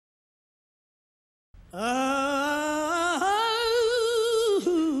Oh,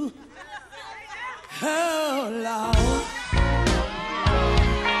 oh, Lord.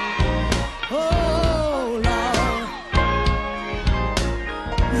 Oh, Lord.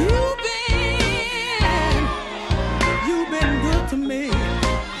 You've been good to me.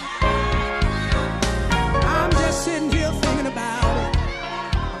 I'm just sitting here thinking about it,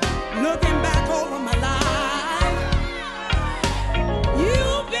 looking back over my life.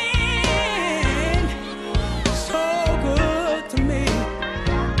 You've been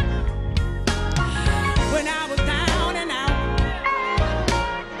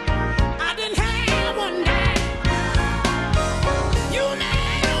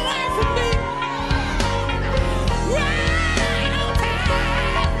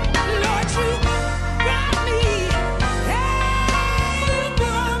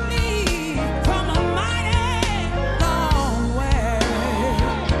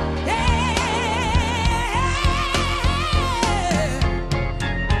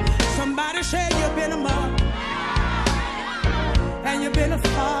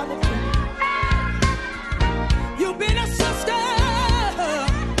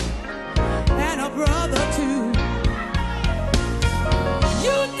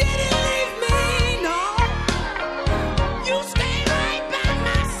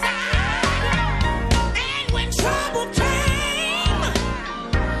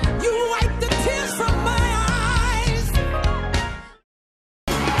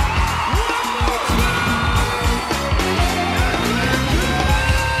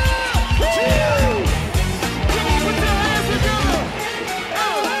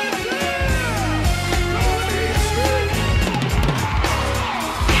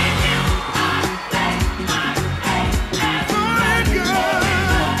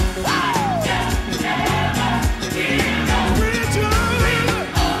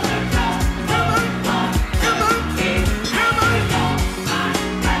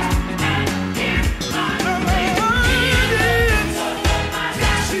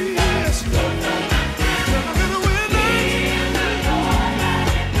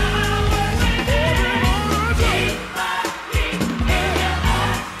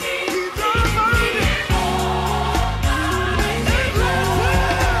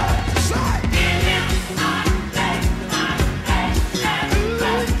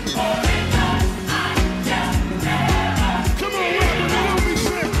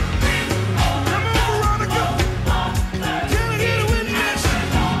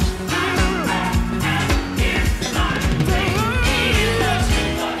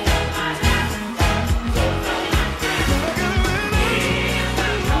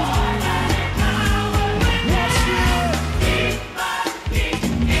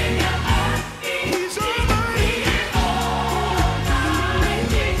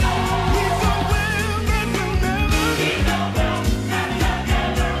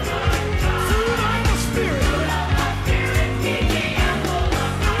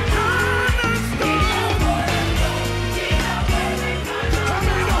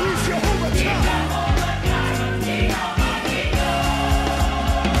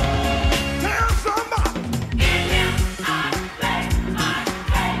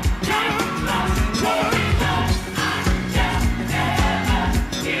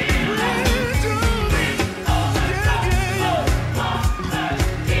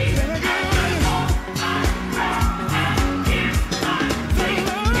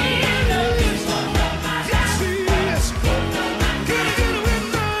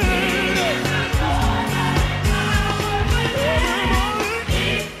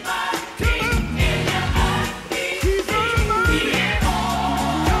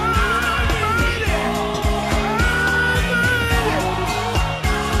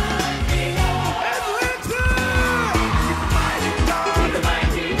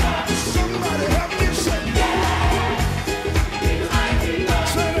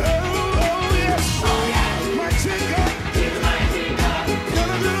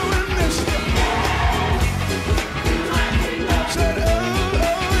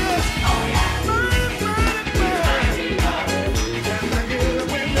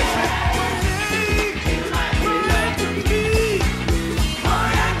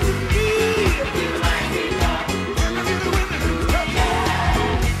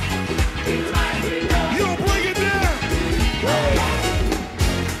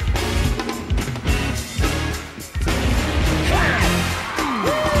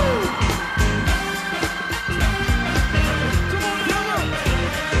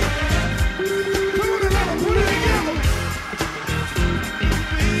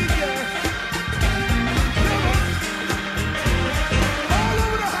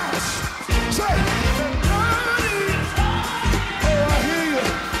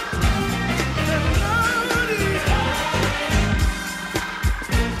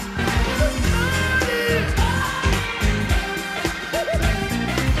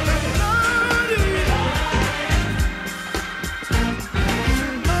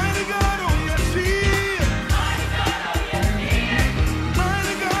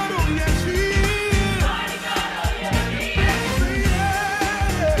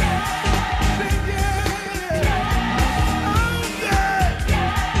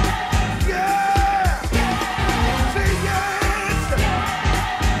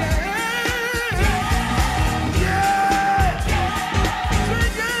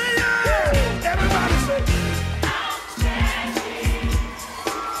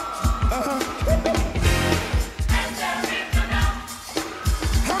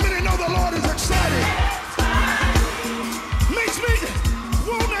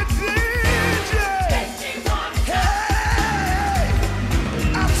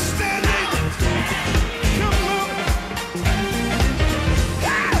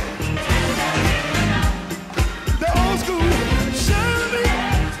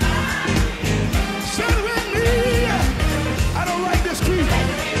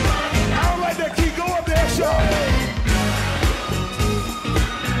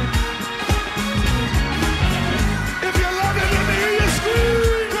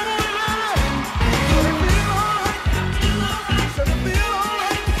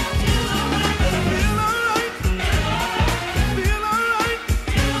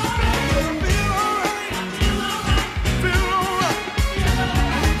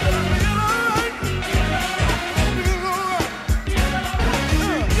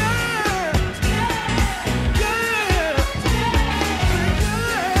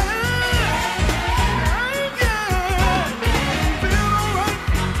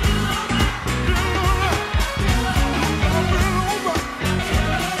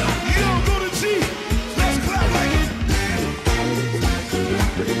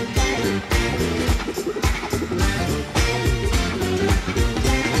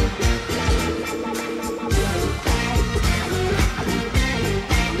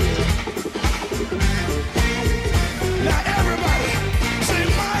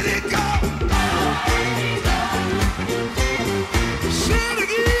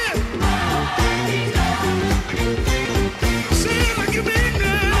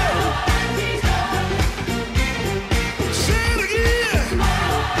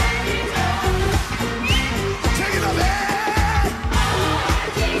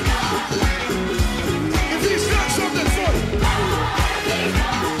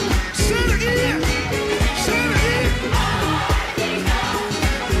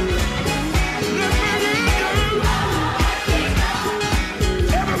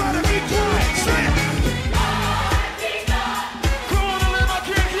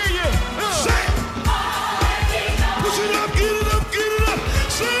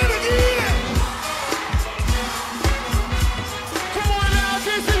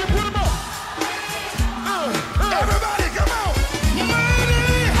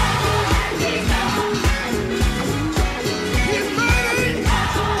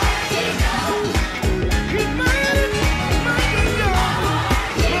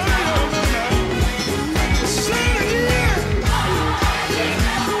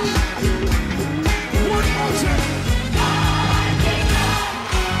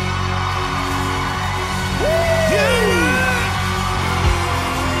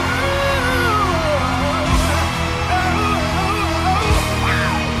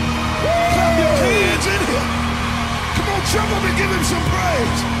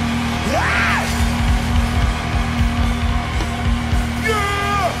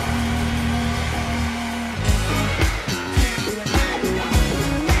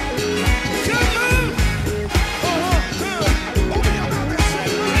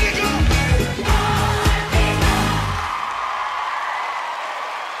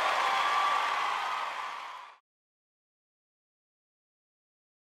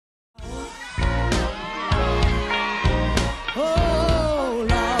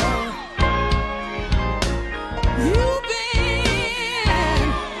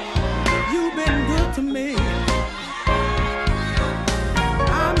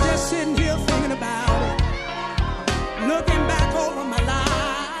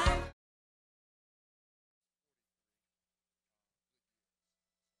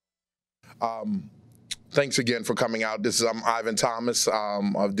Thanks again for coming out. I'm Ivan Thomas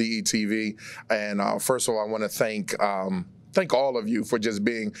of DETV, and first of all, I want to thank all of you for just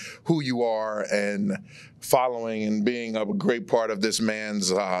being who you are and following and being a great part of this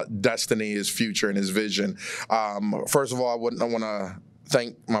man's destiny, his future, and his vision. First of all, I want to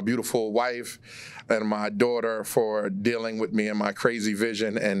thank my beautiful wife and my daughter for dealing with me and my crazy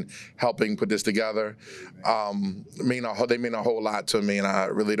vision and helping put this together. They mean a whole lot to me, and I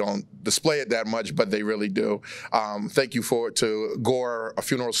really don't display it that much, but they really do. Thank you to Gore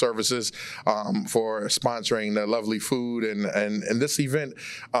Funeral Services for sponsoring the lovely food and this event,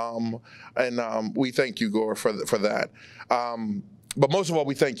 and we thank you, Gore, for that. But most of all,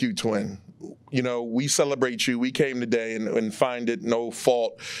 we thank you, Twin. You know, we celebrate you. We came today and find it no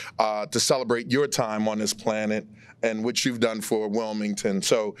fault to celebrate your time on this planet and what you've done for Wilmington.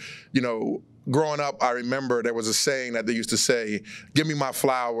 So, you know, growing up, I remember there was a saying that they used to say, "Give me my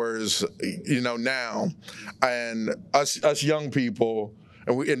flowers, you know, now." And us young people,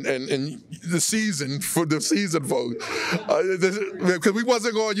 and the season folks, because we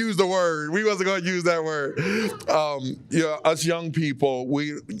wasn't going to use the word. We wasn't going to use that word. Us young people,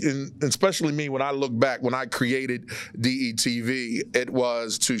 especially me, when I look back, when I created DETV, it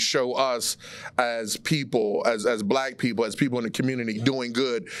was to show us as people, as black people, as people in the community doing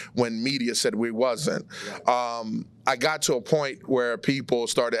good when media said we wasn't. I got to a point where people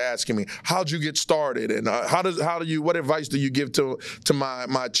started asking me, "How'd you get started? And what advice do you give to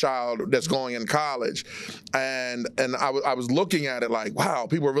my child that's going in college?" And I was looking at it like, wow,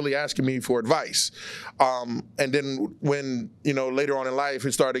 people are really asking me for advice. And then when, you know, later on in life,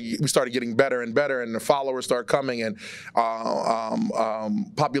 we started getting better and better, and the followers started coming, and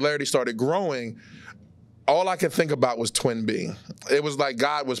popularity started growing. All I could think about was Twin B. It was like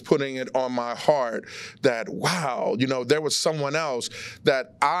God was putting it on my heart that, wow, you know, there was someone else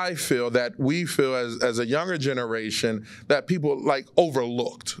that we feel as a younger generation that people like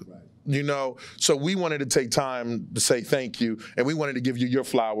overlooked. Right. You know, so we wanted to take time to say thank you, and we wanted to give you your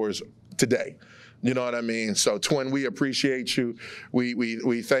flowers today. You know what I mean? So, Twin, we appreciate you.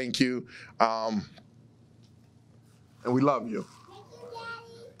 We thank you, and we love you.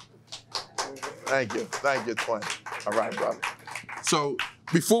 Thank you, Twin. All right, brother. So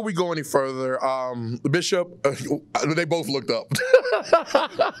before we go any further, the Bishop, they both looked up.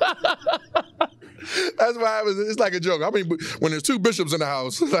 That's why it's like a joke. I mean, when there's two bishops in the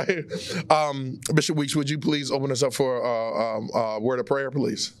house, like, Bishop Weeks, would you please open us up for a word of prayer,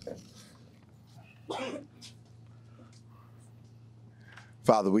 please?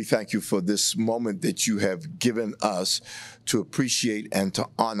 Father, we thank you for this moment that you have given us to appreciate and to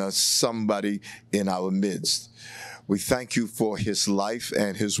honor somebody in our midst. We thank you for his life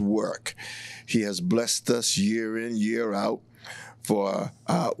and his work. He has blessed us year in, year out for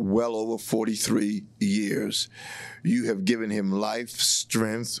well over 43 years. You have given him life,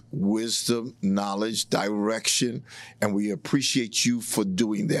 strength, wisdom, knowledge, direction, and we appreciate you for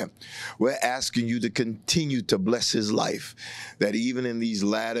doing that. We're asking you to continue to bless his life, that even in these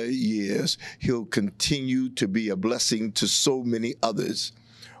latter years, he'll continue to be a blessing to so many others.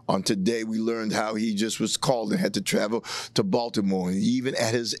 On today, we learned how he just was called and had to travel to Baltimore. And even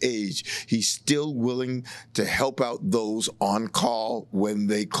at his age, he's still willing to help out those on call when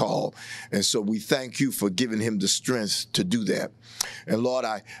they call. And so we thank you for giving him the strength to do that. And Lord,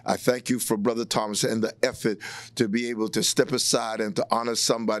 I thank you for Brother Thomas and the effort to be able to step aside and to honor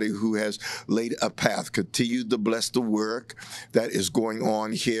somebody who has laid a path. Continue to bless the work that is going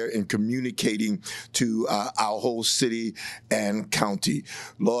on here in communicating to our whole city and county.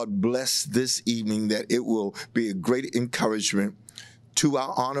 Lord, bless this evening that it will be a great encouragement to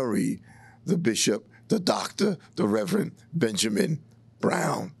our honoree, the Bishop, the Doctor, the Reverend Benjamin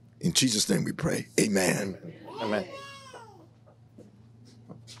Brown. In Jesus' name we pray. Amen. Amen.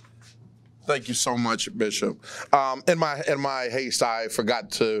 Thank you so much, Bishop. In my haste, I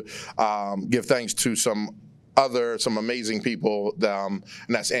forgot to give thanks to some amazing people, and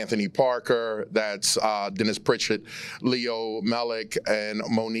that's Anthony Parker, that's Dennis Pritchett, Leo Melick, and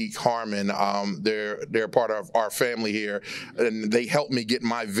Monique Harmon. They're part of our family here, and they helped me get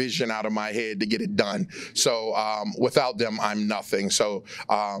my vision out of my head to get it done. So without them, I'm nothing. So,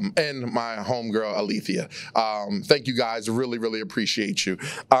 and my homegirl, Alethea. Thank you guys. Really, really appreciate you.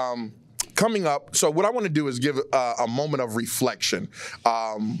 Coming up, so what I want to do is give a moment of reflection.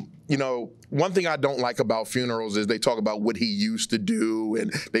 you know, one thing I don't like about funerals is they talk about what he used to do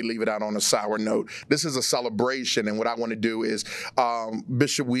and they leave it out on a sour note. This is a celebration, and what I want to do is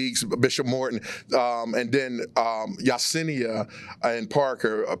Bishop Weeks, Bishop Morton, and then Yesenia and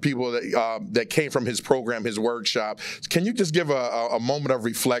Parker, people that came from his program, his workshop. Can you just give a moment of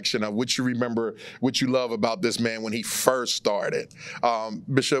reflection of what you remember, what you love about this man when he first started?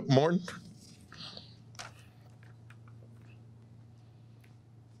 Bishop Morton?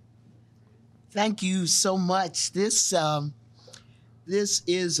 Thank you so much. This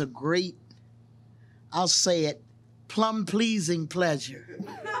is a great, I'll say it, plum pleasing pleasure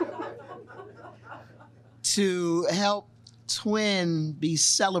to help Twin be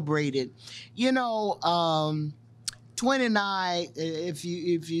celebrated. You know, Twin and I, if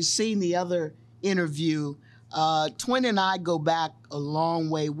you've seen the other interview, Twin and I go back a long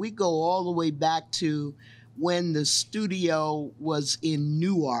way. We go all the way back to when the studio was in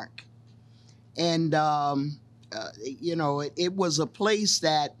Newark. And, you know, it was a place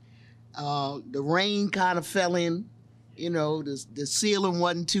that the rain kind of fell in. You know, the ceiling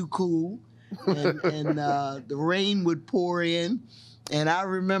wasn't too cool. And the rain would pour in. And I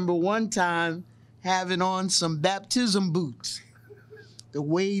remember one time having on some baptism boots to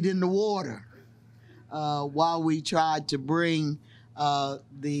wade in the water while we tried to bring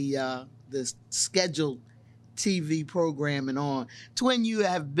the scheduled TV programming on. Twin, you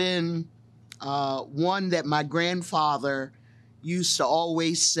have been one that my grandfather used to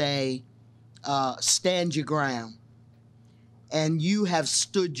always say, stand your ground. And you have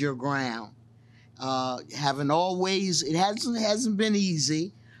stood your ground. Haven't always, it hasn't been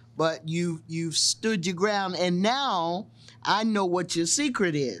easy, but you've stood your ground. And now I know what your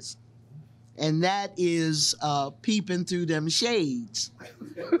secret is. And that is peeping through them shades.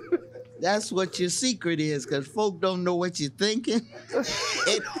 That's what your secret is, because folk don't know what you're thinking.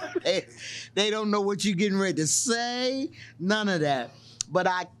 They don't know what you're getting ready to say, none of that. But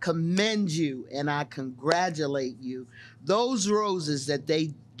I commend you and I congratulate you. Those roses that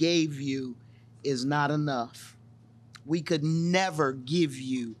they gave you is not enough. We could never give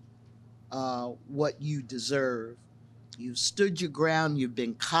you what you deserve. You've stood your ground, you've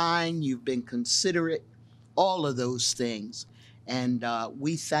been kind, you've been considerate, all of those things. And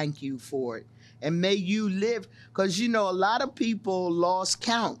we thank you for it. And may you live, because you know, a lot of people lost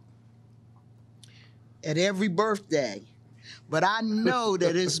count at every birthday. But I know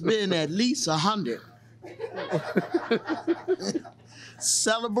that it's been at least 100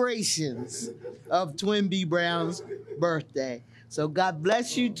 celebrations of Twin B. Brown's birthday. So God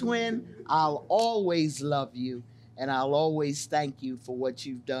bless you, Twin. I'll always love you, and I'll always thank you for what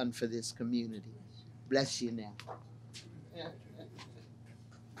you've done for this community. Bless you now.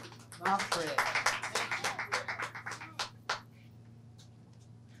 My friend.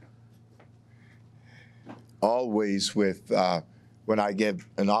 Always with, when I get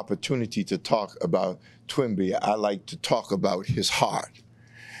an opportunity to talk about Twinby, I like to talk about his heart.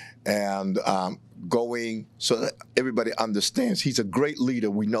 And going so that everybody understands. He's a great leader,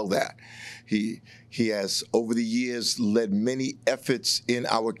 we know that. He has, over the years, led many efforts in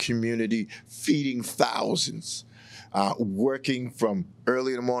our community, feeding thousands. Working from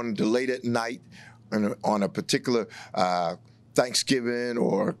early in the morning to late at night on a particular Thanksgiving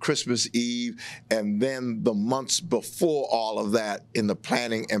or Christmas Eve, and then the months before all of that in the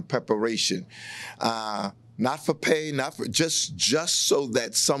planning and preparation. Not for pay, not for just so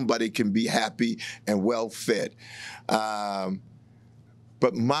that somebody can be happy and well fed. But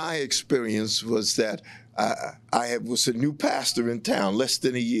my experience was that I was a new pastor in town, less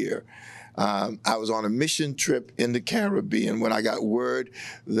than a year. I was on a mission trip in the Caribbean when I got word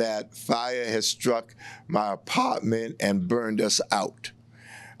that fire had struck my apartment and burned us out.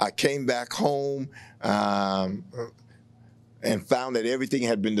 I came back home and found that everything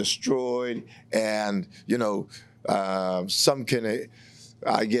had been destroyed, and you know, some can,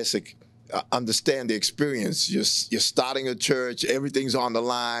 I guess, understand the experience. You're starting a church, everything's on the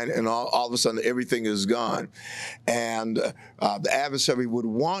line, and all of a sudden everything is gone. And the adversary would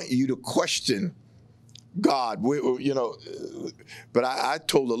want you to question God, you know. But I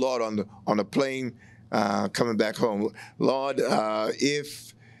told the Lord on the plane coming back home, Lord,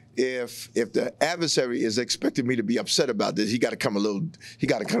 if the adversary is expecting me to be upset about this, he got to come a little.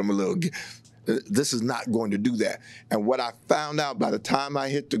 This is not going to do that. And what I found out by the time I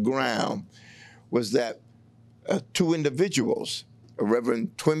hit the ground was that two individuals, a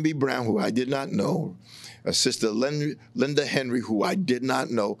Reverend Twinby Brown, who I did not know, a Sister Linda Henry, who I did not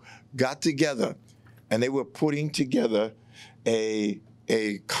know, got together, and they were putting together a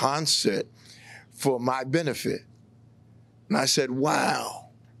concert for my benefit. And I said, wow,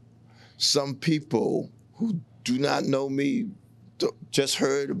 some people who do not know me just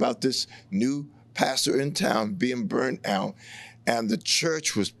heard about this new pastor in town being burnt out. And the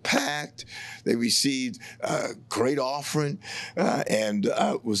church was packed. They received a great offering and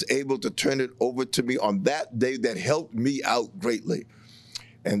was able to turn it over to me on that day. That helped me out greatly.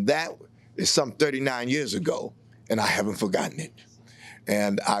 And that is some 39 years ago, and I haven't forgotten it.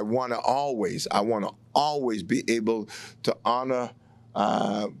 And I want to always be able to honor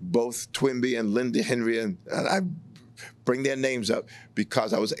both Twinbee and Linda Henry, and I bring their names up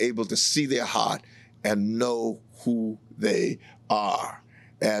because I was able to see their heart and know who they are.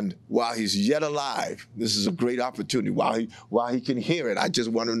 And while he's yet alive, this is a great opportunity. While he can hear it, I just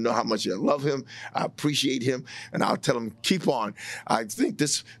want to know how much I love him, I appreciate him, and I'll tell him, keep on. I think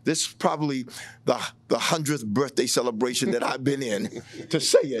this is probably the 100th birthday celebration that I've been in to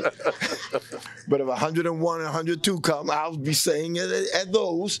say it. But if 101 and 102 come, I'll be saying it at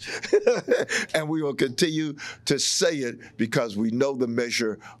those. And we will continue to say it because we know the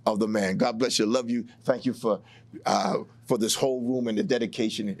measure of the man. God bless you. Love you. Thank you for this whole room and the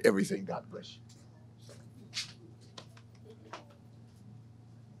dedication and everything. God bless you.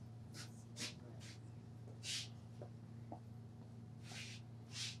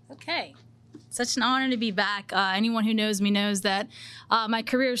 Okay. Such an honor to be back. Anyone who knows me knows that my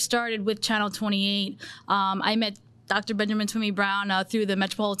career started with Channel 28. I met Dr. Benjamin Twinbee Brown through the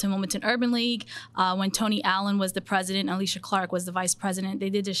Metropolitan Wilmington Urban League when Tony Allen was the president and Alicia Clark was the vice president. They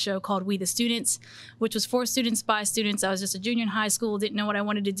did this show called We the Students, which was for students by students. I was just a junior in high school, didn't know what I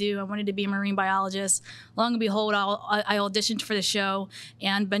wanted to do. I wanted to be a marine biologist. Long and behold, I auditioned for the show,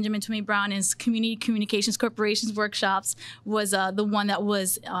 and Benjamin Twinbee Brown and Community Communications Corporation's workshops was the one that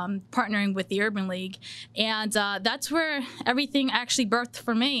was partnering with the Urban League. And that's where everything actually birthed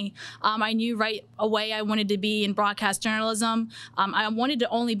for me. I knew right away I wanted to be in broadcast journalism. I wanted to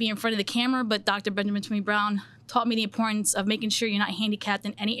only be in front of the camera, but Dr. Benjamin Twinbee Brown taught me the importance of making sure you're not handicapped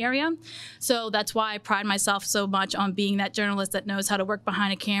in any area. So that's why I pride myself so much on being that journalist that knows how to work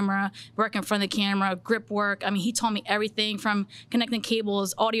behind a camera, work in front of the camera, grip work. I mean, he taught me everything from connecting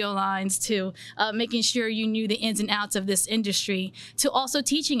cables, audio lines, to making sure you knew the ins and outs of this industry, to also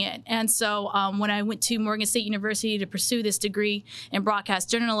teaching it. And so when I went to Morgan State University to pursue this degree in broadcast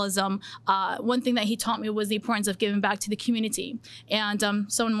journalism, one thing that he taught me was the importance of giving back to the community. And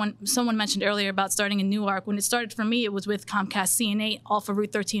someone mentioned earlier about starting in Newark. When it started for me, it was with Comcast CN8 off of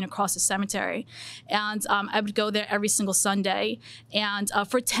Route 13 across the cemetery. And I would go there every single Sunday. And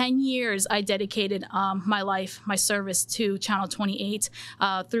for 10 years, I dedicated my life, my service to Channel 28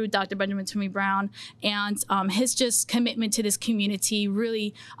 through Dr. Benjamin Twinbee Brown. And his just commitment to this community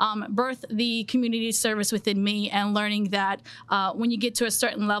really birthed the community service within me, and learning that when you get to a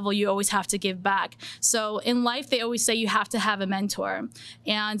certain level, you always have to give back. So in life, they always say you have to have a mentor.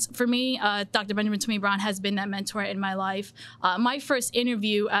 And for me, Dr. Benjamin Twinbee Brown has been that mentor in my life. My first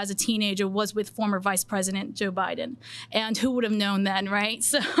interview as a teenager was with former Vice President Joe Biden. And who would have known then, right?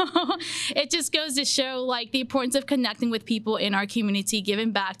 So it just goes to show like the importance of connecting with people in our community,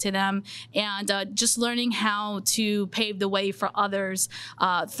 giving back to them, and just learning how to pave the way for others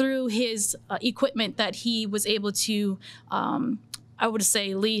through his equipment that he was able to I would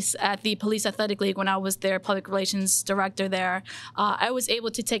say lease at the Police Athletic League when I was their public relations director there. I was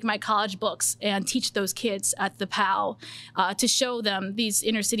able to take my college books and teach those kids at the POW to show them, these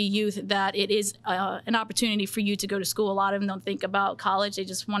inner city youth, that it is an opportunity for you to go to school. A lot of them don't think about college. They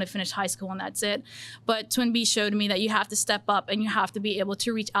just want to finish high school and that's it. But Twinbee showed me that you have to step up and you have to be able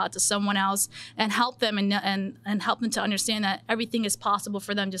to reach out to someone else and help them and help them to understand that everything is possible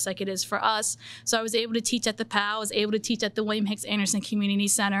for them just like it is for us. So I was able to teach at the POW. I was able to teach at the William Hicks Anderson Community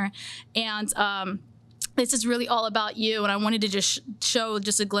Center, and this is really all about you, and I wanted to just show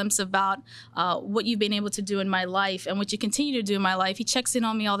just a glimpse about what you've been able to do in my life and what you continue to do in my life. He checks in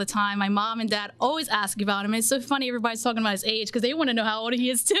on me all the time. My mom and dad always ask about him. It's so funny everybody's talking about his age because they want to know how old he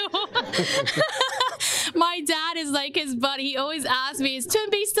is too. My dad is like his buddy. He always asks me, is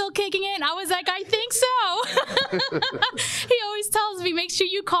Twinbee still kicking in? I was like, I think so. He always tells me, make sure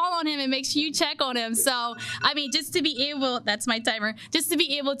you call on him and make sure you check on him. So, I mean, just to be able, that's my timer, just to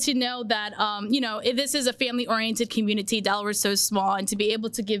be able to know that, you know, this is a family-oriented community. Delaware's so small, and to be able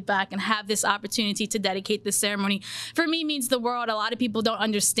to give back and have this opportunity to dedicate this ceremony, for me, means the world. A lot of people don't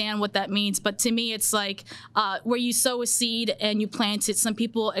understand what that means, but to me, it's like where you sow a seed and you plant it, some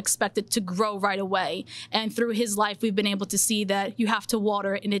people expect it to grow right away. And through his life, we've been able to see that you have to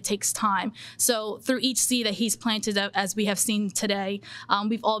water it and it takes time. So through each seed that he's planted, as we have seen today,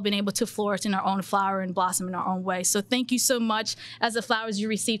 we've all been able to flourish in our own flower and blossom in our own way. So thank you so much as the flowers you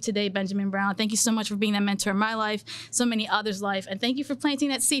received today, Benjamin Brown. Thank you so much for being that mentor in my life, so many others' life. And thank you for planting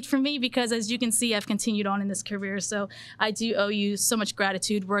that seed for me, because as you can see, I've continued on in this career. So I do owe you so much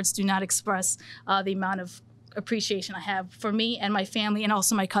gratitude. Words do not express the amount of appreciation I have for me and my family, and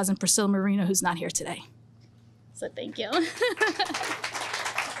also my cousin Priscilla Marino, who's not here today. So thank you.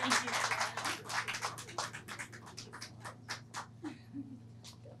 Thank you.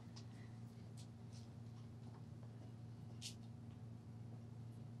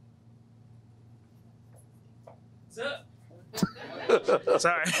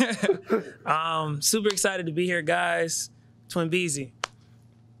 Sorry. Super excited to be here, guys. Twin Beezy.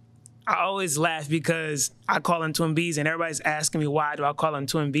 I always laugh because I call him Twin Beezy, and everybody's asking me why do I call him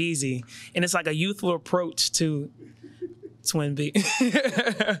Twin Beezy, and it's like a youthful approach to Twin B.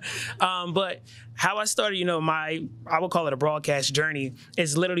 But how I started, you know, I would call it a broadcast journey,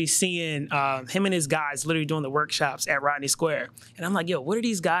 is literally seeing him and his guys literally doing the workshops at Rodney Square. And I'm like, yo, what are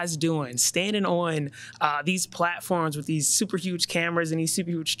these guys doing? Standing on these platforms with these super huge cameras and these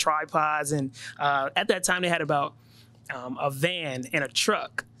super huge tripods. And at that time, they had about a van and a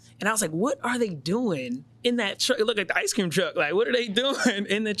truck. And I was like, what are they doing in that truck? Look at the ice cream truck. Like, what are they doing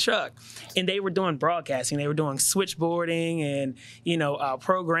in the truck? And they were doing broadcasting. They were doing switchboarding and, you know,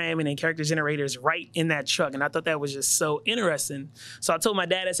 programming and character generators right in that truck. And I thought that was just so interesting. So I told my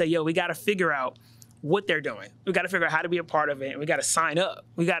dad, I said, yo, we got to figure out what they're doing. We got to figure out how to be a part of it. And we got to sign up.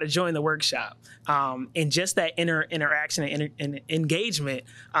 We got to join the workshop. And just that interaction and engagement,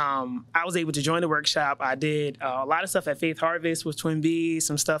 I was able to join the workshop. I did a lot of stuff at Faith Harvest with Twin B,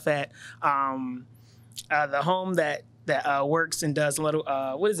 some stuff at the home that works and does a little,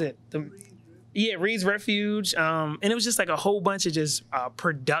 what is it? Reed's Refuge. And it was just like a whole bunch of just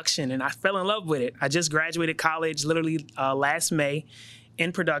production. And I fell in love with it. I just graduated college literally last May.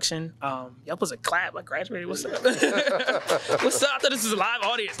 In production. Y'all was a clap. I graduated. What's up? What's up? I thought this was a live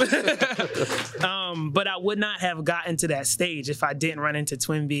audience. But I would not have gotten to that stage if I didn't run into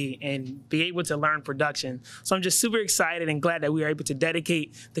Twin B and be able to learn production. So I'm just super excited and glad that we were able to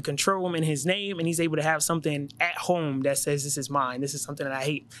dedicate the control room in his name, and he's able to have something at home that says, this is mine. This is something that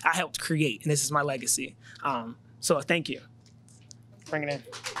I helped create, and this is my legacy. So thank you. Bring it in.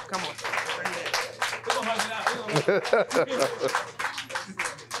 Come on. Bring it in. We're gonna hug it out.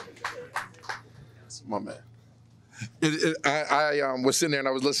 My man. I was sitting there and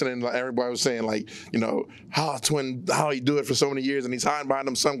I was listening. Like everybody was saying, like, you know, how he do it for so many years, and he's hiding behind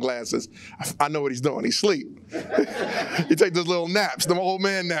them sunglasses. I know what he's doing. He's asleep. He takes those little naps, them old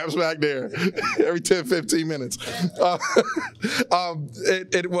man naps back there, every 10, 15 minutes. I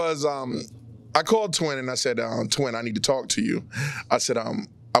called Twin and I said, Twin, I need to talk to you. I said,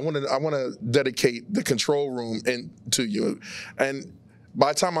 I want to dedicate the control room to you. And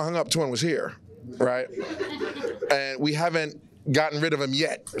by the time I hung up, Twin was here. Right, and we haven't gotten rid of him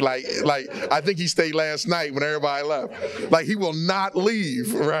yet. Like I think he stayed last night when everybody left. Like he will not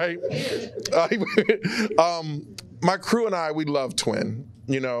leave. Right. My crew and I, we love Twin.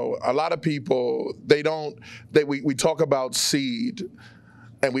 You know, a lot of people we talk about seed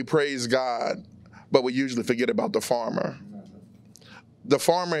and we praise God, but we usually forget about the farmer. The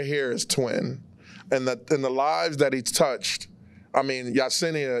farmer here is Twin, and the lives that he's touched. I mean,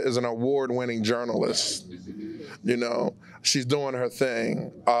 Yesenia is an award-winning journalist. You know, she's doing her thing.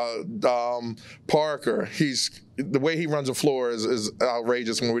 Parker, the way he runs the floor is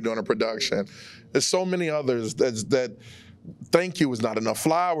outrageous when we're doing a production. There's so many others that thank you is not enough.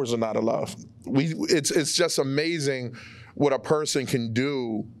 Flowers are not enough. It's just amazing what a person can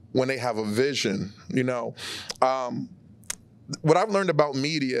do when they have a vision. You know. What I've learned about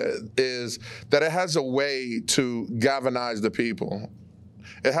media is that it has a way to galvanize the people.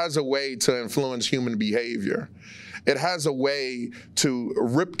 It has a way to influence human behavior. It has a way to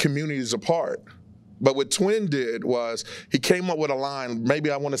rip communities apart. But what Twin did was he came up with a line,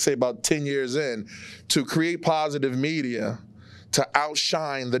 maybe I want to say about 10 years in, to create positive media to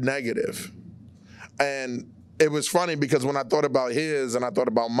outshine the negative. And it was funny because when I thought about his and I thought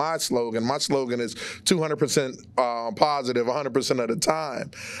about my slogan is 200% positive 100% of the time.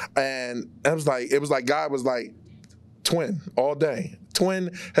 And it was like God was like, Twin all day.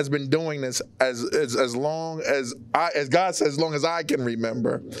 Twin has been doing this as long as God says, as long as I can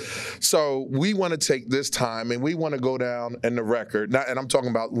remember. So we want to take this time and we want to go down in the record, and I'm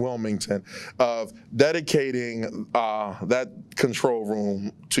talking about Wilmington, of dedicating that control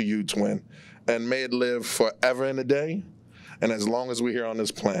room to you, Twin. And may it live forever and a day, and as long as we're here on this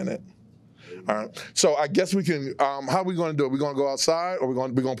planet. All right. So I guess we can. How are we going to do it? We're going to go outside, or we're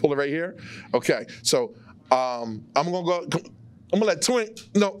going to pull it right here. Okay. So I'm going to go. I'm going to let Twin.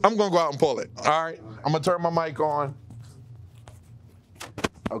 No, I'm going to go out and pull it. All right. I'm going to turn my mic on.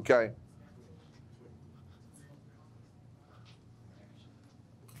 Okay.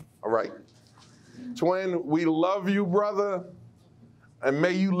 All right. Twin, we love you, brother, and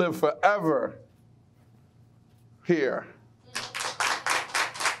may you live forever here.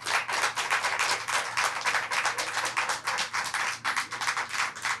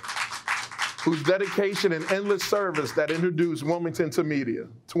 Whose dedication and endless service that introduced Wilmington to media.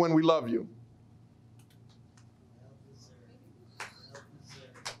 Twin, we love you.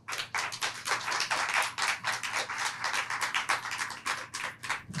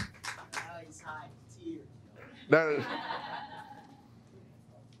 That is,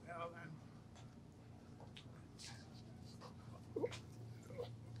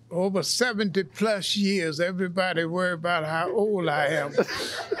 over 70 plus years, everybody worry about how old I am.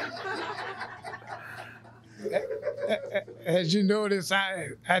 As you notice, I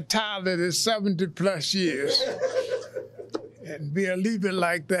tolerate it 70 plus years and we'll leave it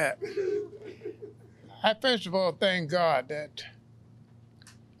like that. I first of all thank God that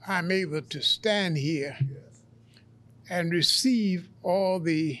I'm able to stand here and receive all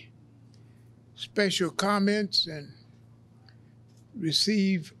the special comments and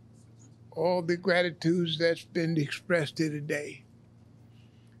receive all the gratitudes that's been expressed here today.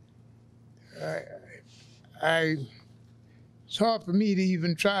 It's hard for me to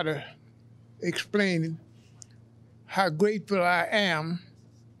even try to explain how grateful I am,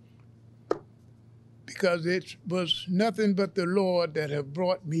 because it was nothing but the Lord that have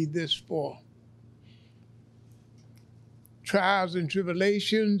brought me this far. Trials and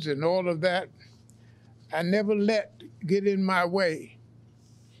tribulations and all of that, I never let get in my way.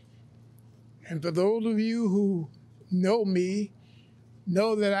 And for those of you who know me,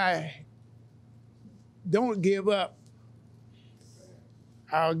 know that I don't give up.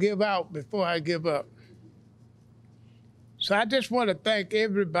 I'll give out before I give up. So I just want to thank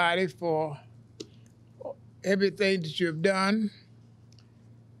everybody for everything that you've done,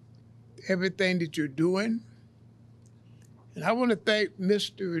 everything that you're doing. And I want to thank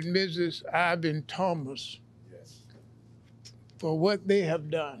Mr. and Mrs. Ivan Thomas for what they have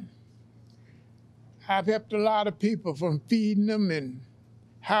done. I've helped a lot of people, from feeding them and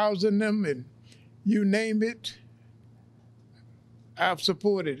housing them and you name it, I've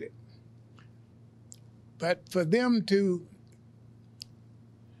supported it. But for them to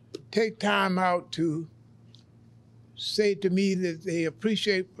take time out to say to me that they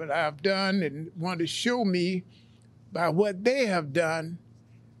appreciate what I've done and want to show me by what they have done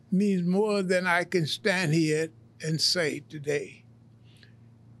means more than I can stand here and say today.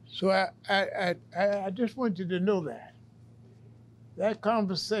 So I just want you to know that. That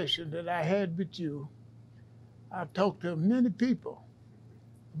conversation that I had with you, I've talked to many people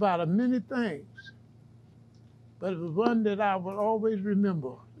about many things, but it was one that I will always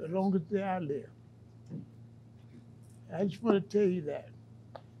remember the longest day I live. I just want to tell you that.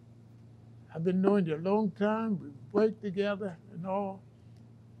 I've been knowing you a long time. We've worked together and all.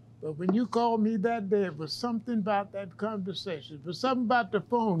 But when you called me that day, it was something about that conversation. It was something about the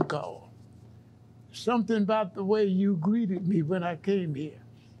phone call. Something about the way you greeted me when I came here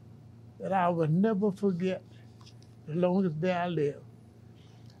that I will never forget the longest day I live.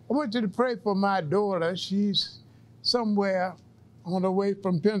 I want you to pray for my daughter. She's somewhere on her way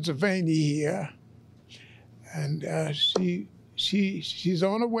from Pennsylvania here. And she's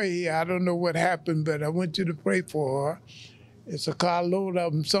on her way here. I don't know what happened, but I want you to pray for her. It's a carload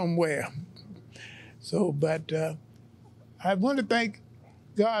of them somewhere. So, but I want to thank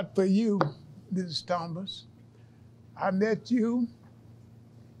God for you, Mrs. Thomas. I met you.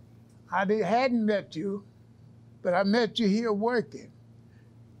 I hadn't met you, but I met you here working.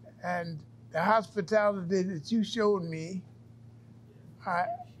 And the hospitality that you showed me, I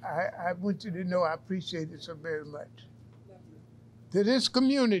want you to know I appreciate it so very much. To this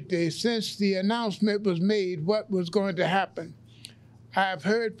community, since the announcement was made what was going to happen, I've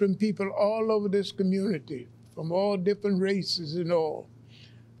heard from people all over this community, from all different races and all,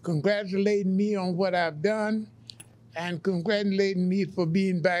 congratulating me on what I've done and congratulating me for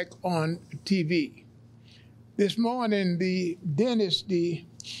being back on TV. This morning, the dentist, the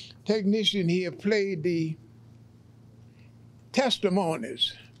technician here, played the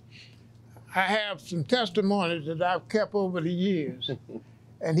testimonies. I have some testimonies that I've kept over the years.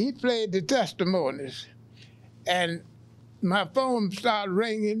 And he played the testimonies. And my phone started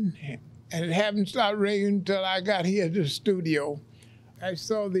ringing, and it hadn't started ringing until I got here to the studio. I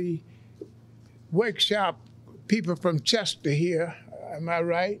saw the workshop people from Chester here. Am I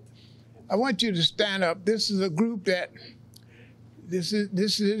right? I want you to stand up. This is a group that, this is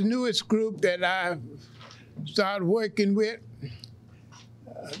the newest group that I started working with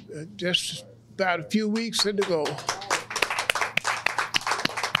just about a few weeks ago.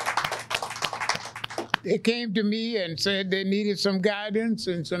 They came to me and said they needed some guidance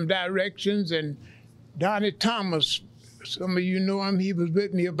and some directions, and Donnie Thomas, some of you know him, he was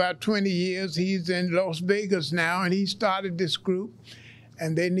with me about 20 years. He's in Las Vegas now, and he started this group,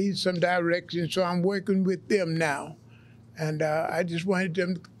 and they need some direction, so I'm working with them now. And I just wanted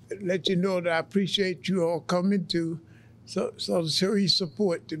to let you know that I appreciate you all coming to show your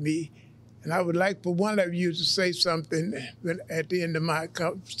support to me. And I would like for one of you to say something at the end of my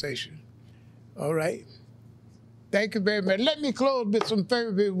conversation. All right? Thank you very much. Let me close with some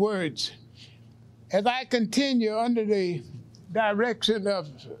favorite words. As I continue under the direction of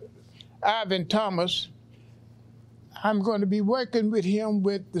Ivan Thomas, I'm going to be working with him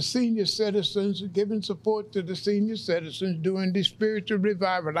with the senior citizens, giving support to the senior citizens during the spiritual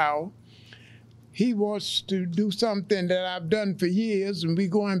revival hour. He wants to do something that I've done for years, and we're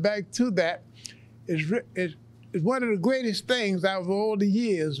going back to that. It's one of the greatest things out of all the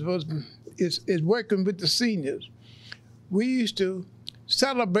years is working with the seniors. We used to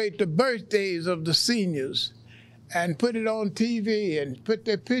celebrate the birthdays of the seniors and put it on TV and put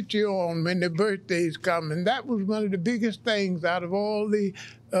their picture on when their birthdays come. And that was one of the biggest things out of all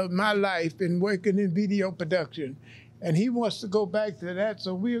my life in working in video production. And he wants to go back to that,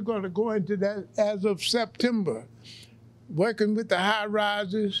 so we are going to go into that as of September, working with the high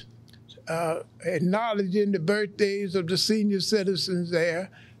rises, acknowledging the birthdays of the senior citizens there.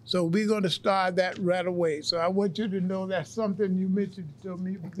 So we're going to start that right away. So I want you to know that's something you mentioned to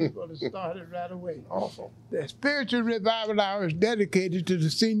me, but we're going to start it right away. Awesome. The Spiritual Revival Hour is dedicated to the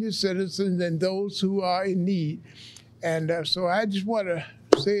senior citizens and those who are in need. And so I just want to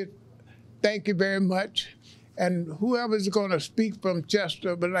say thank you very much. And whoever's going to speak from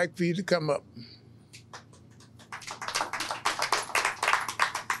Chester would like for you to come up.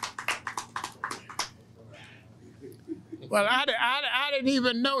 Well, I didn't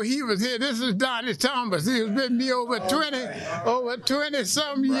even know he was here. This is Donnie Thomas. He was with me over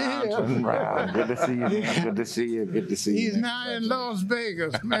 20-some years. Brown. Good to see you, man. Good to see you. Good to see you. He's now in Las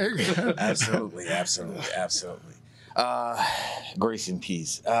Vegas, man. Absolutely. Grace and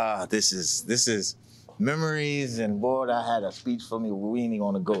peace. This is memories, and boy, I had a speech for me. We ain't even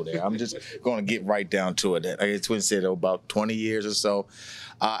gonna go there. I'm just gonna get right down to it. Like Twin said, about 20 years or so,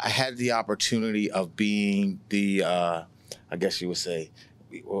 I had the opportunity of being the, I guess you would say,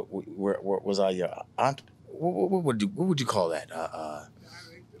 where was I your aunt? What would you call that?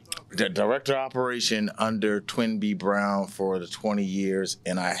 The director of operation under Twin B. Brown for the 20 years,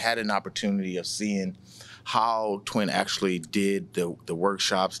 and I had an opportunity of seeing how Twin actually did the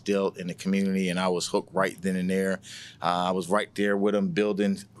workshops, dealt in the community, and I was hooked right then and there. I was right there with him,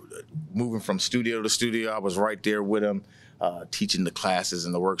 moving from studio to studio. I was right there with him, teaching the classes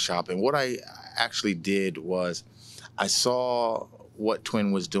in the workshop. And what I actually did was I saw what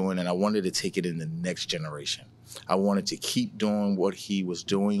Twin was doing, and I wanted to take it in the next generation. I wanted to keep doing what he was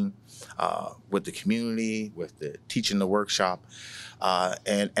doing with the community, with the teaching the workshop.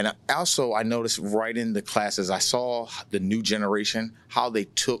 And also I noticed right in the classes, I saw the new generation, how they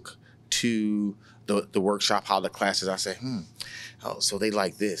took to the workshop, how the classes, I said, oh, so they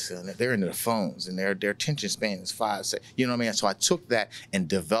like this, and they're into the phones, and their attention span is 5 seconds. You know what I mean? So I took that and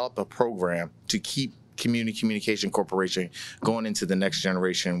developed a program to keep Community Communication Corporation going into the next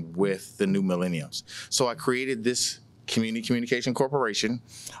generation with the new millenniums. So I created this Community Communication Corporation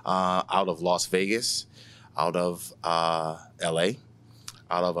out of Las Vegas, out of LA,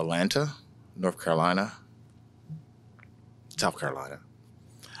 out of Atlanta, North Carolina, South Carolina,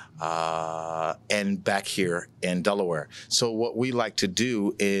 and back here in Delaware. So what we like to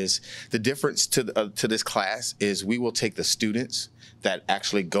do is, the difference to this class is we will take the students that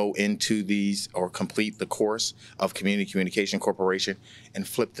actually go into these or complete the course of Community Communication Corporation and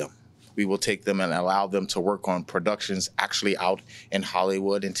flip them. We will take them and allow them to work on productions actually out in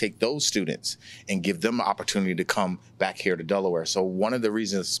Hollywood, and take those students and give them the opportunity to come back here to Delaware. So one of the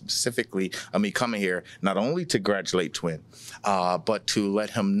reasons specifically of me coming here, not only to congratulate Twin, but to let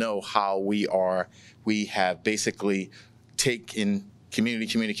him know how we have basically taken Community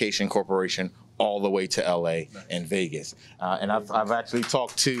Communication Corporation all the way to LA and Vegas. And I've actually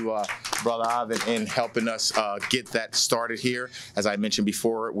talked to Brother Ivan in helping us get that started here. As I mentioned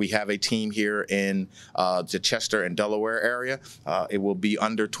before, we have a team here in the Chester and Delaware area. It will be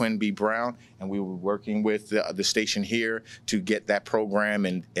under Twin B. Brown, and we were working with the station here to get that program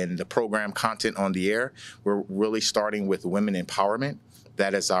and the program content on the air. We're really starting with women empowerment.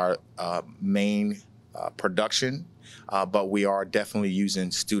 That is our main production. But we are definitely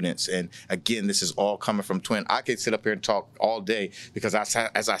using students. And again, this is all coming from Twin. I could sit up here and talk all day because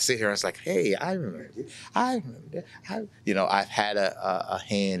as I sit here, I was like, hey, I remember that. I've had a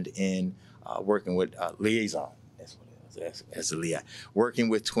hand in working with liaison. That's what it was, as a liaison. Working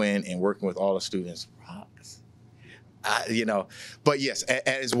with Twin and working with all the students. But yes,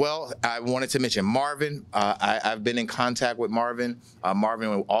 as well, I wanted to mention Marvin. I've been in contact with Marvin.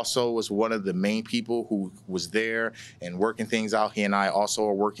 Marvin also was one of the main people who was there and working things out. He and I also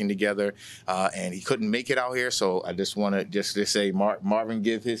are working together, and he couldn't make it out here. So I just want to just say, Marvin,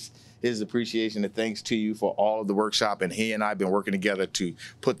 give his appreciation and thanks to you for all of the workshop. And he and I have been working together to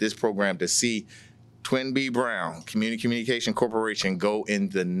put this program to see Twin B. Brown Community Communication Corporation go in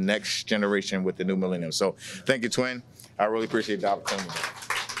the next generation with the new millennium. So thank you, Twin. I really appreciate the opportunity.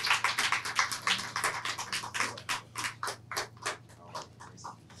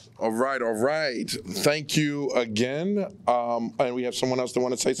 All right. Thank you again. And we have someone else that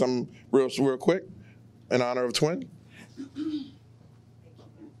want to say something real quick in honor of Twin.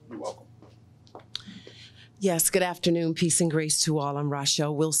 You're welcome. Yes, good afternoon. Peace and grace to all. I'm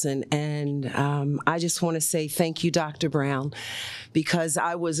Rochelle Wilson, and I just want to say thank you, Dr. Brown, because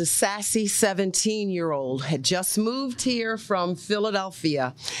I was a sassy 17-year-old, had just moved here from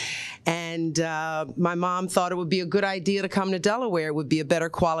Philadelphia, and my mom thought it would be a good idea to come to Delaware. It would be a better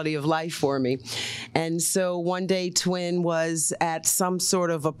quality of life for me. And so one day, Twin was at some sort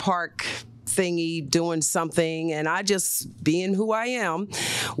of a park thingy doing something, and I, just being who I am,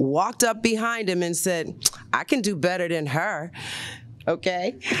 walked up behind him and said, I can do better than her.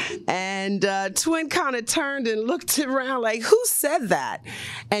 Okay? And Twin kind of turned and looked around like, who said that?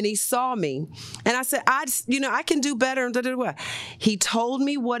 And he saw me. And I said, I can do better. He told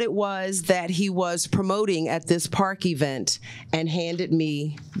me what it was that he was promoting at this park event and handed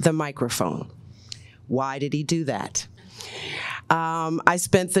me the microphone. Why did he do that? I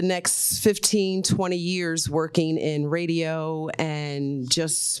spent the next 15, 20 years working in radio and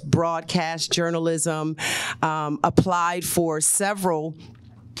just broadcast journalism, applied for several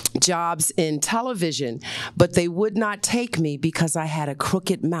jobs in television, but they would not take me because I had a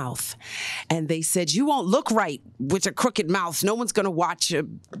crooked mouth. And they said, you won't look right with a crooked mouth. No one's going to watch a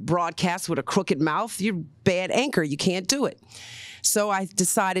broadcast with a crooked mouth. You're a bad anchor. You can't do it. So I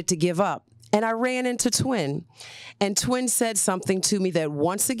decided to give up. And I ran into Twin, and Twin said something to me that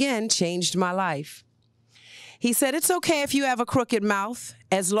once again changed my life. He said, it's okay if you have a crooked mouth,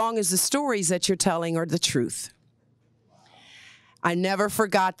 as long as the stories that you're telling are the truth. I never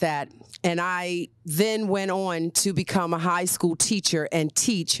forgot that, and I then went on to become a high school teacher and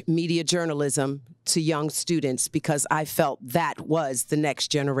teach media journalism to young students because I felt that was the next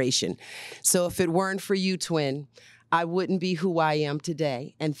generation. So if it weren't for you, Twin, I wouldn't be who I am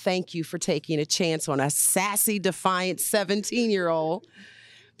today. And thank you for taking a chance on a sassy, defiant 17-year-old,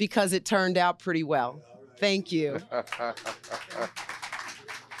 because it turned out pretty well. Thank you.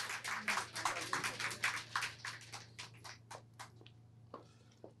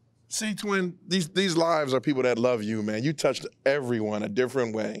 See, Twin, these lives are people that love you, man. You touched everyone a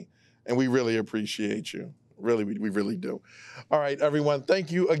different way, and we really appreciate you. Really, we really do. All right, everyone,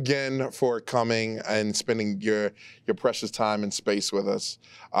 thank you again for coming and spending your precious time and space with us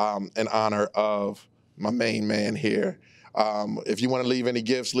in honor of my main man here. If you want to leave any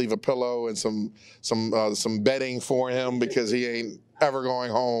gifts, leave a pillow and some bedding for him because he ain't ever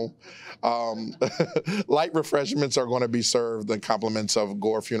going home. Light refreshments are going to be served, the compliments of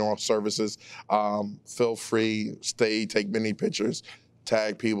Gore Funeral Services. Feel free, stay, take many pictures,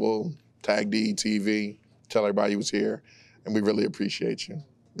 tag people, tag DETV. Tell everybody he was here, and we really appreciate you.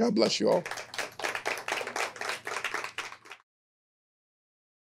 God bless you all.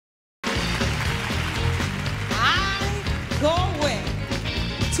 I go away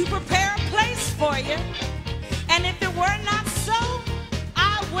to prepare a place for you, and if it were not so,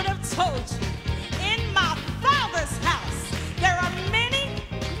 I would have told you. In my Father's house, there are many,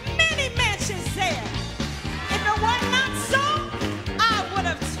 many mansions there. If it were not so, I would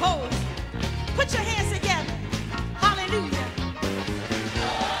have told you. Put your hands together. Hallelujah.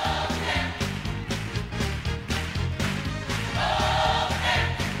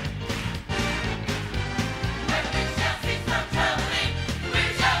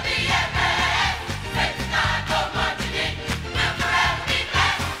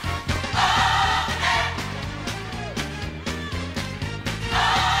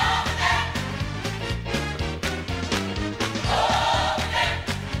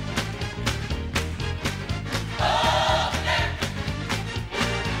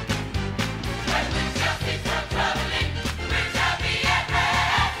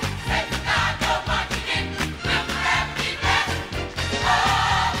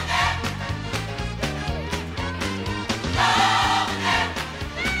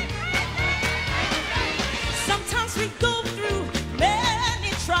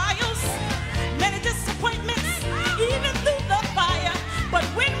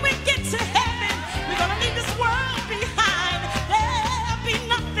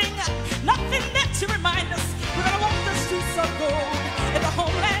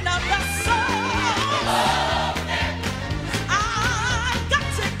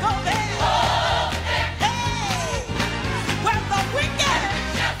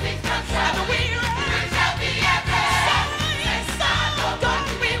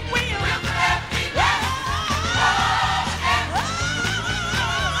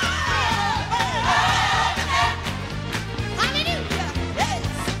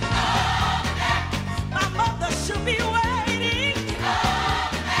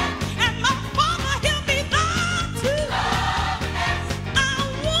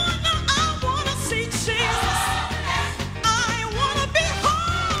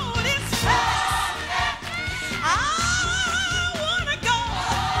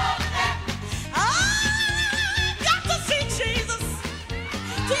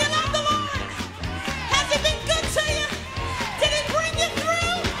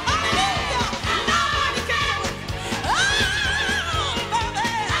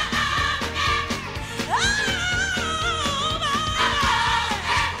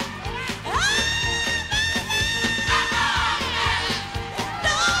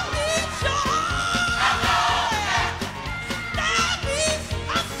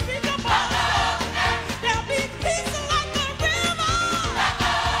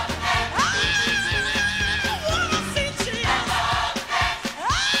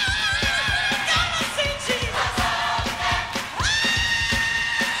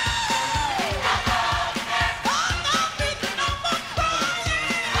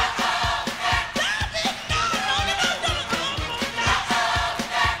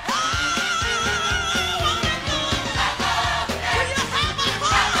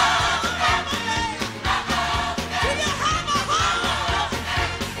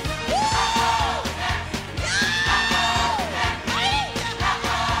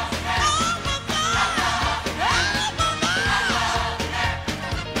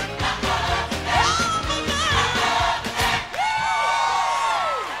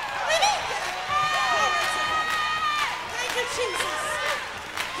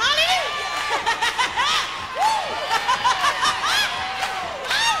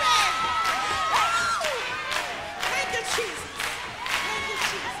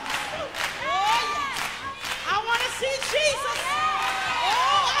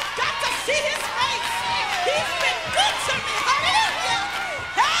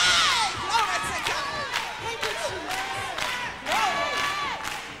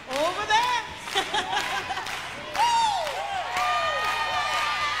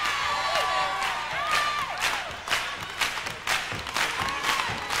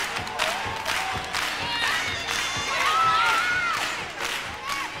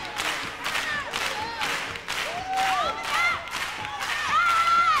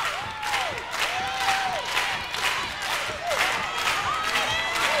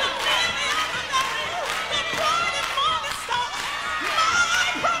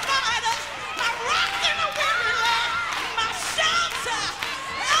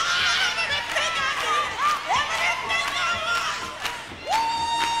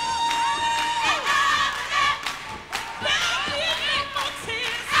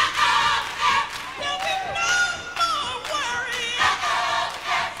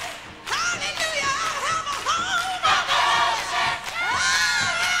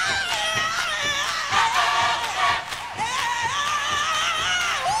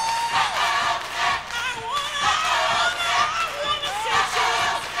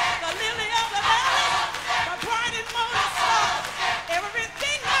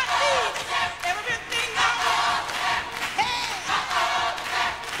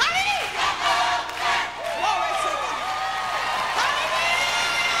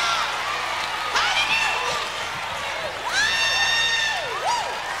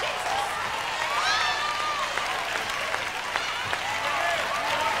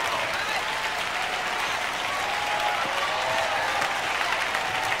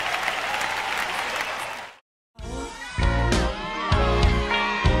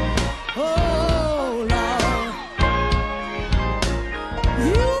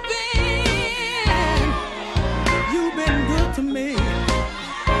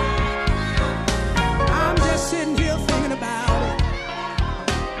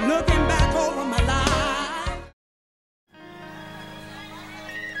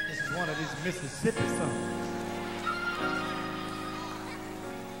 one of these Mississippi songs.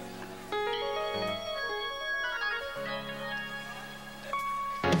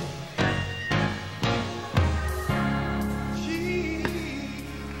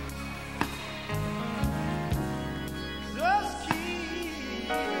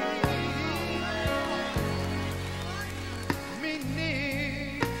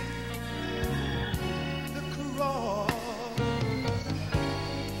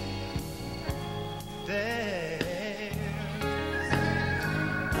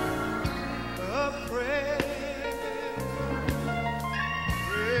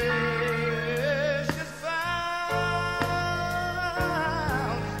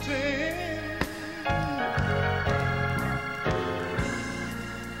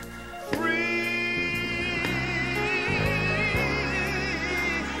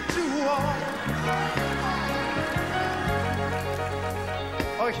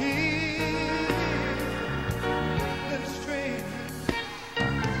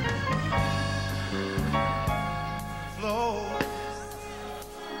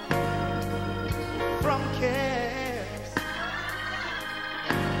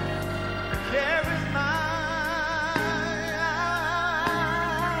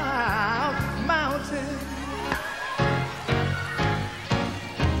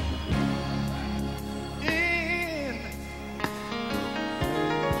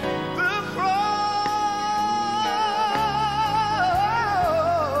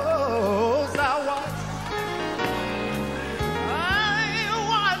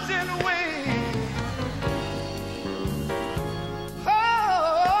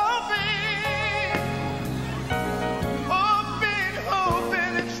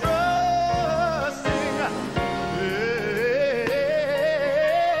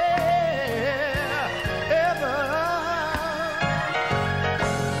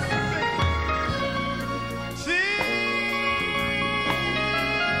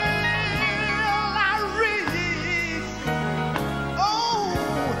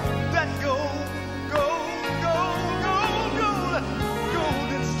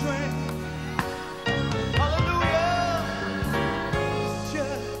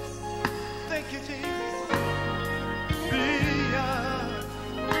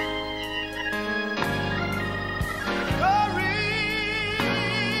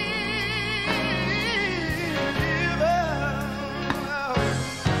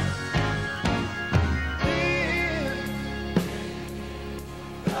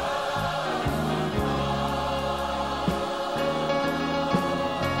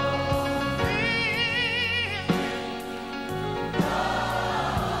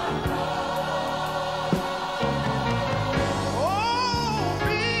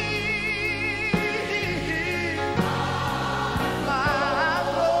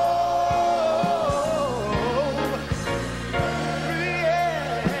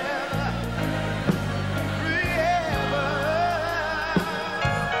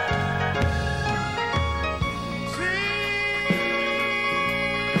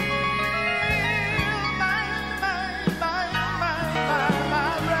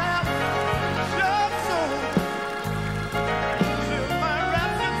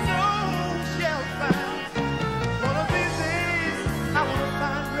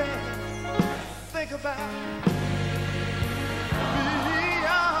 About